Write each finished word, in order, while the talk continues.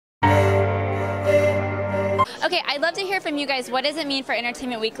Okay, I'd love to hear from you guys. What does it mean for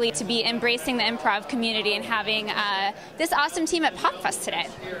Entertainment Weekly to be embracing the improv community and having this awesome team at PopFest today?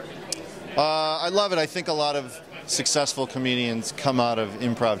 I love it. I think a lot of successful comedians come out of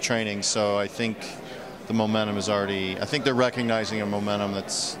improv training, so I think the momentum is already, I think they're recognizing a momentum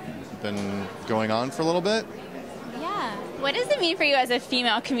that's been going on for a little bit. Yeah. What does it mean for you as a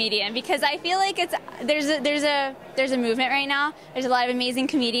female comedian? Because I feel like there's a movement right now. There's a lot of amazing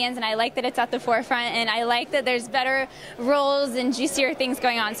comedians, and I like that it's at the forefront, and I like that there's better roles and juicier things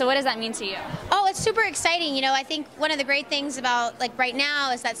going on. So what does that mean to you? Oh, it's super exciting. You know, I think one of the great things about right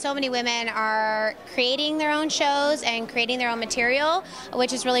now is that so many women are creating their own shows and creating their own material,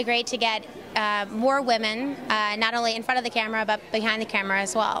 which is really great to get more women, not only in front of the camera, but behind the camera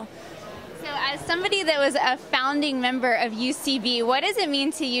as well. So as somebody that was a founding member of UCB, what does it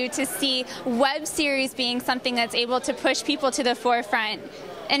mean to you to see web series being something that's able to push people to the forefront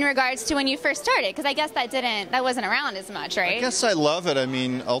in regards to when you first started? Because I guess that wasn't around as much, right? I guess I love it. I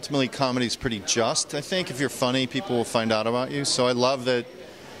mean, ultimately comedy's pretty just, I think. If you're funny, people will find out about you. So I love that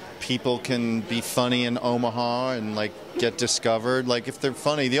people can be funny in Omaha and get discovered. If they're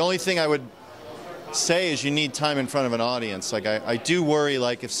funny, the only thing I would say is you need time in front of an audience. I do worry,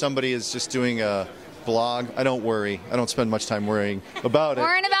 if somebody is just doing a blog, I don't worry. I don't spend much time worrying about it.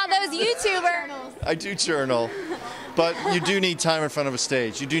 Worrying about those YouTubers. I do journal. But you do need time in front of a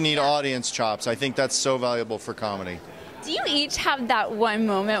stage. You do need audience chops. I think that's so valuable for comedy. Do you each have that one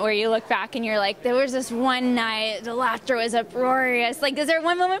moment where you look back and you're like, there was this one night, the laughter was uproarious? Is there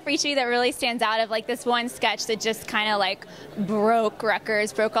one moment for each of you that really stands out of this one sketch that just kind of broke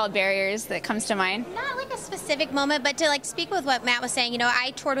records, broke all barriers that comes to mind? Not a specific moment, but to speak with what Matt was saying,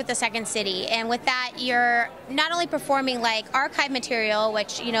 I toured with the Second City, and with that you're not only performing archive material,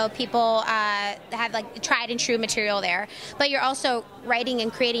 which people have tried and true material there, but you're also writing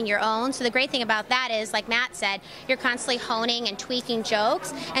and creating your own. So the great thing about that is, like Matt said, you're constantly honing and tweaking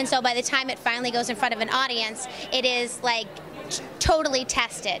jokes, and so by the time it finally goes in front of an audience, it is totally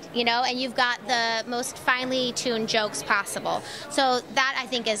tested, and you've got the most finely tuned jokes possible. So that, I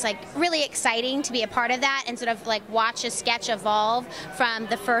think, is really exciting to be a part of that and sort of watch a sketch evolve from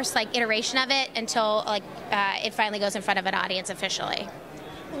the first iteration of it until it finally goes in front of an audience officially.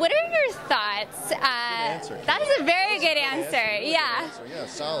 What are your thoughts? That is a very good answer. Yeah. Yeah,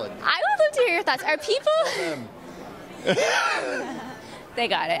 solid. I would love to hear your thoughts. Are people... They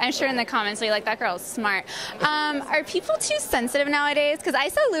got it. I'm sure in the comments they're like, that girl's smart. Are people too sensitive nowadays? Because I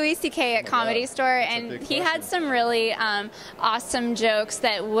saw Louis C.K. at Comedy Store, and he had some really awesome jokes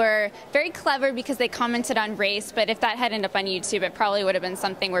that were very clever because they commented on race, but if that had ended up on YouTube, it probably would have been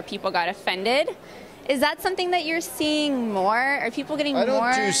something where people got offended. Is that something that you're seeing more? Are people getting more?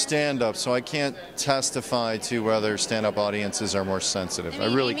 I don't do stand-up, so I can't testify to whether stand-up audiences are more sensitive. I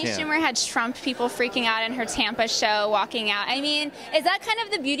really can't. Amy Schumer had Trump people freaking out in her Tampa show, walking out. I mean, is that kind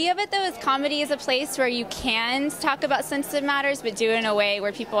of the beauty of it, though? Is comedy is a place where you can talk about sensitive matters, but do it in a way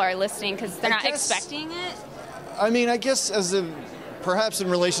where people are listening because they're not expecting it? I mean, I guess perhaps in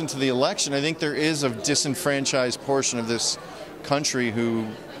relation to the election, I think there is a disenfranchised portion of this country who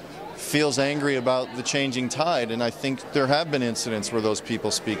feels angry about the changing tide, and I think there have been incidents where those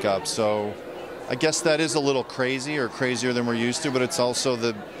people speak up. So I guess that is a little crazy, or crazier than we're used to, but it's also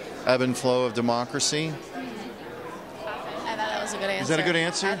the ebb and flow of democracy. I thought that was a good answer. Is that a good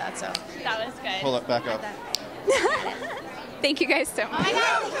answer? I thought so. That was good. Pull it back up. Thank you guys so much.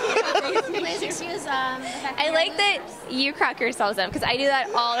 Oh my God. Please excuse I like that you crack yourselves up because I do that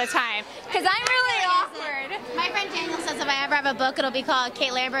all the time because I'm really awkward. My friend Daniel says if I ever have a book, it'll be called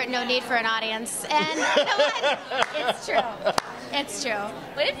Kate Lambert, No Need for an Audience. And you know what? It's true. It's true.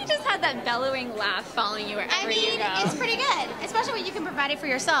 What if you just had that bellowing laugh following you wherever you go? It's pretty good, especially when you can provide it for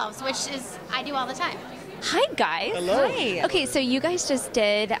yourselves, which is I do all the time. Hi, guys. Hello. Hi. Okay, so you guys just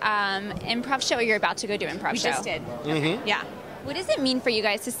did improv show, or you're about to go do improv show? We just did. Okay. Yeah. What does it mean for you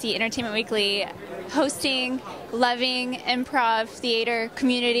guys to see Entertainment Weekly hosting, loving improv, theater,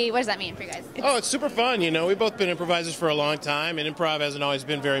 community? What does that mean for you guys? Oh, it's super fun. We've both been improvisers for a long time, and improv hasn't always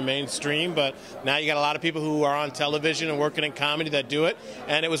been very mainstream, but now you got a lot of people who are on television and working in comedy that do it,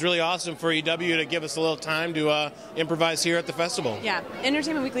 and it was really awesome for EW to give us a little time to improvise here at the festival. Yeah,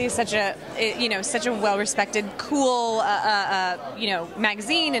 Entertainment Weekly is such a well-respected, cool,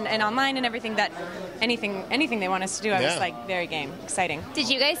 magazine and online and everything that anything they want us to do, I was very game, exciting. Did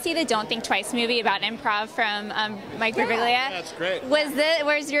you guys see the Don't Think Twice movie about about improv from Mike Birbiglia. That's great.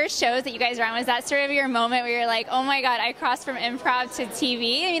 Was your shows that you guys were on, was that sort of your moment where you're like, oh my God, I crossed from improv to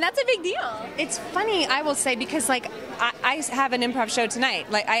TV? I mean, that's a big deal. It's funny, I will say, because like I have an improv show tonight.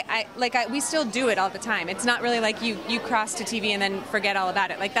 We still do it all the time. It's not really like you cross to TV and then forget all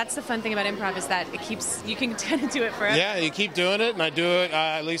about it. Like that's the fun thing about improv is that you can kind of do it forever. Yeah, you keep doing it, and I do it.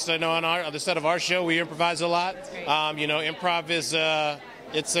 At least I know on the set of our show we improvise a lot. Improv is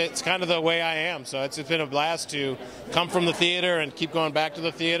it's kind of the way I am. So it's been a blast to come from the theater and keep going back to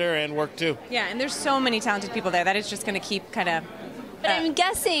the theater and work too. Yeah, and there's so many talented people there that it's just going to keep kind of. But I'm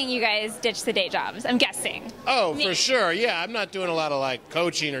guessing you guys ditched the day jobs. I'm guessing. Oh, for sure. Yeah, I'm not doing a lot of like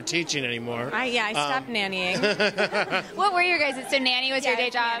coaching or teaching anymore. I stopped nannying. What were your guys? So nanny was your day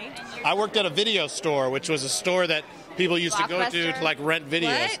job? I worked at a video store, which was a store that people used to go to like rent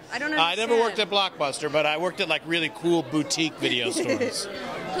videos. What? I don't understand. I never worked at Blockbuster, but I worked at like really cool boutique video stores.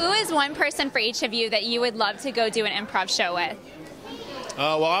 Who is one person for each of you that you would love to go do an improv show with?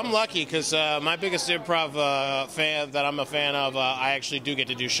 Well, I'm lucky because my biggest improv fan that I'm a fan of, I actually do get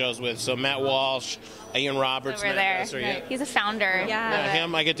to do shows with. So Matt Walsh, Ian Roberts, Over Matt there. Besser, Right. He's a founder. Yeah.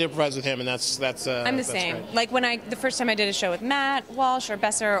 him. I get to improvise with him, and that's. I'm the same. Great. Like when the first time I did a show with Matt Walsh or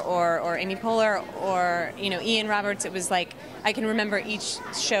Besser or Amy Poehler or Ian Roberts, it was like I can remember each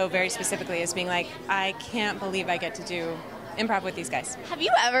show very specifically as being like, I can't believe I get to do improv with these guys. Have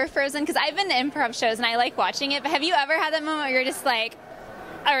you ever frozen? Because I've been to improv shows and I like watching it, but have you ever had that moment where you're just like,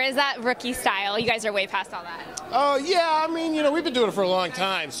 or is that rookie style? You guys are way past all that. Oh, yeah. I mean, we've been doing it for a long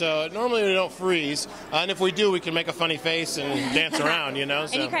time, so normally we don't freeze. And if we do, we can make a funny face and dance around, So.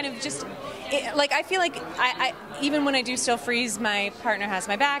 And you kind of just, I feel like I even when I do still freeze, my partner has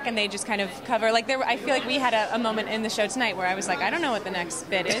my back and they just kind of cover. Like I feel like we had a moment in the show tonight where I was like, I don't know what the next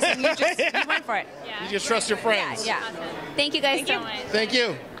bit is. And you went for it. Yeah. You just trust your friends. Yeah. Awesome. Thank you guys so much. Thank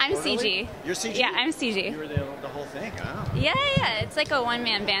you. I'm CiGi. You're CiGi? Yeah, I'm CiGi. You were the whole thing. Wow. Yeah. It's like a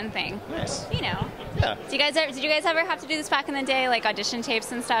one-man band thing. Nice. Yeah. Yeah. Did you guys ever have to do this back in the day, like audition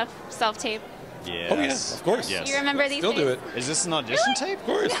tapes and stuff, self-tape? Yes. Oh, yeah, of course. Yes. Do you remember these Still days? do it. Is this an audition tape? Of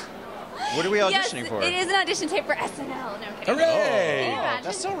course. What are we auditioning Yes, for? it is an audition tape for SNL. No kidding. Hooray! Can you imagine?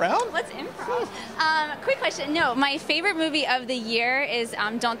 That's still around? What's improv? Quick question. No, my favorite movie of the year is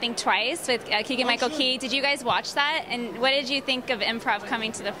Don't Think Twice with Keegan-Michael Key. Did you guys watch that? And what did you think of improv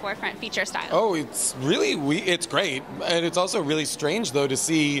coming to the forefront feature style? Oh, it's really, it's great. And it's also really strange, though, to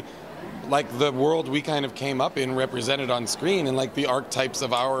see like the world we kind of came up in represented on screen and like the archetypes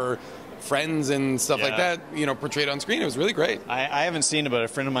of our friends and stuff like that, portrayed on screen. It was really great. I haven't seen it, but a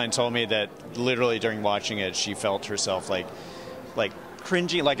friend of mine told me that literally during watching it, she felt herself like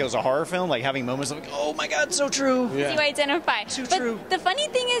cringy, like it was a horror film, like having moments of like, oh my God, so true. Yeah. You identify. Too but true. The funny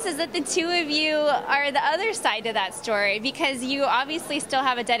thing is that the two of you are the other side to that story because you obviously still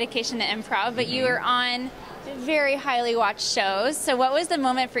have a dedication to improv, but you are on very highly watched shows. So what was the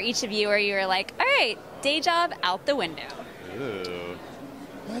moment for each of you where you were like, all right, day job out the window? Ooh.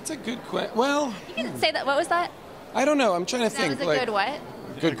 That's a good question. Well, You can say that. What was that? I don't know. I'm trying to That think. was a good what?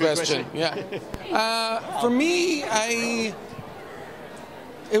 Good question. Yeah. For me,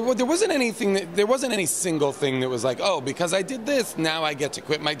 there wasn't anything. There wasn't any single thing that was like, oh, because I did this, now I get to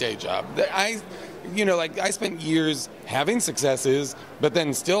quit my day job. I spent years having successes, but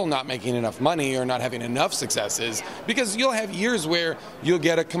then still not making enough money or not having enough successes. Because you'll have years where you'll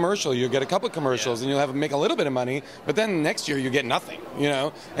get a commercial, you'll get a couple commercials, and you'll make a little bit of money, but then next year you get nothing.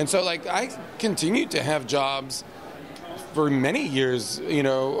 And so I continued to have jobs for many years,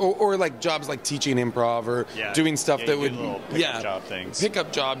 or like jobs like teaching improv or doing stuff that would pickup job things.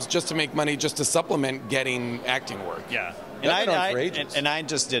 Pickup jobs just to make money, just to supplement getting acting work. Yeah. And I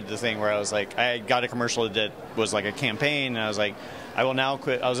just did the thing where I was like, I got a commercial that was like a campaign, and I was like, I will now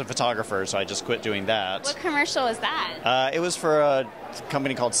quit. I was a photographer, so I just quit doing that. What commercial was that? It was for a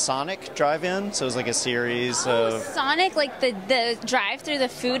company called Sonic Drive-In, so it was like a series of... Sonic, like the drive through the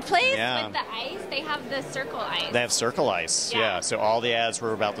food place? Yeah. Like the ice? They have the circle ice. They have Circle Ice, yeah. So all the ads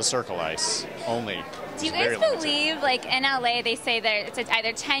were about the Circle Ice only. Do you guys believe, like in LA, they say that it's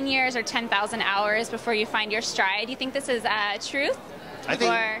either 10 years or 10,000 hours before you find your stride? Do you think this is truth? I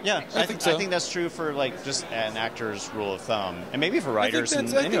think, I think so. I think that's true for like just an actor's rule of thumb, and maybe for writers. I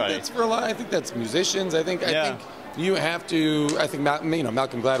think that's for a lot. I think that's musicians. I think you have to. I think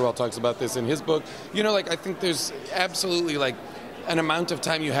Malcolm Gladwell talks about this in his book. I think there's absolutely like an amount of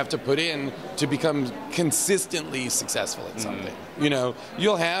time you have to put in to become consistently successful at something.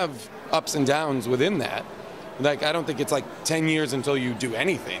 You'll have ups and downs within that. Like, I don't think it's like 10 years until you do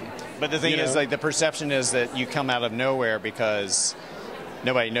anything. But the thing is, like, the perception is that you come out of nowhere because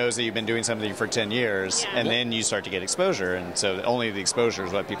nobody knows that you've been doing something for 10 years, and then you start to get exposure. And so only the exposure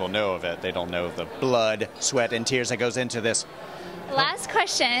is what people know of it. They don't know the blood, sweat, and tears that goes into this. Last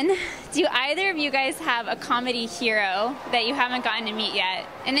question. Do either of you guys have a comedy hero that you haven't gotten to meet yet?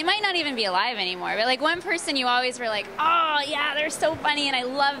 And they might not even be alive anymore, but like one person you always were like, oh yeah, they're so funny and I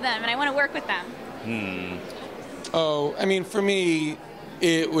love them and I want to work with them. Oh, I mean, for me,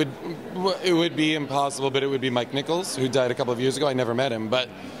 it would be impossible, but it would be Mike Nichols, who died a couple of years ago. I never met him, but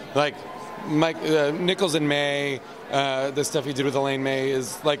like Mike Nichols and May, the stuff he did with Elaine May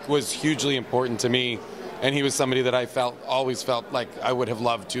was hugely important to me. And he was somebody that I always felt like I would have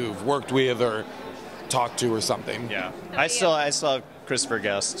loved to have worked with or talked to or something. Yeah. I still have Christopher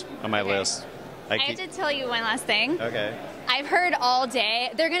Guest on my list. I have to tell you one last thing. Okay. I've heard all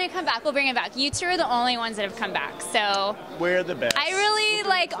day, they're going to come back, we'll bring it back. You two are the only ones that have come back, so. We're the best. I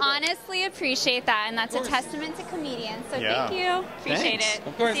really, honestly appreciate that, and that's a testament to comedians, so thank you. Appreciate Thanks. it.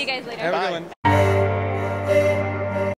 Of course. See you guys later. Have a good one.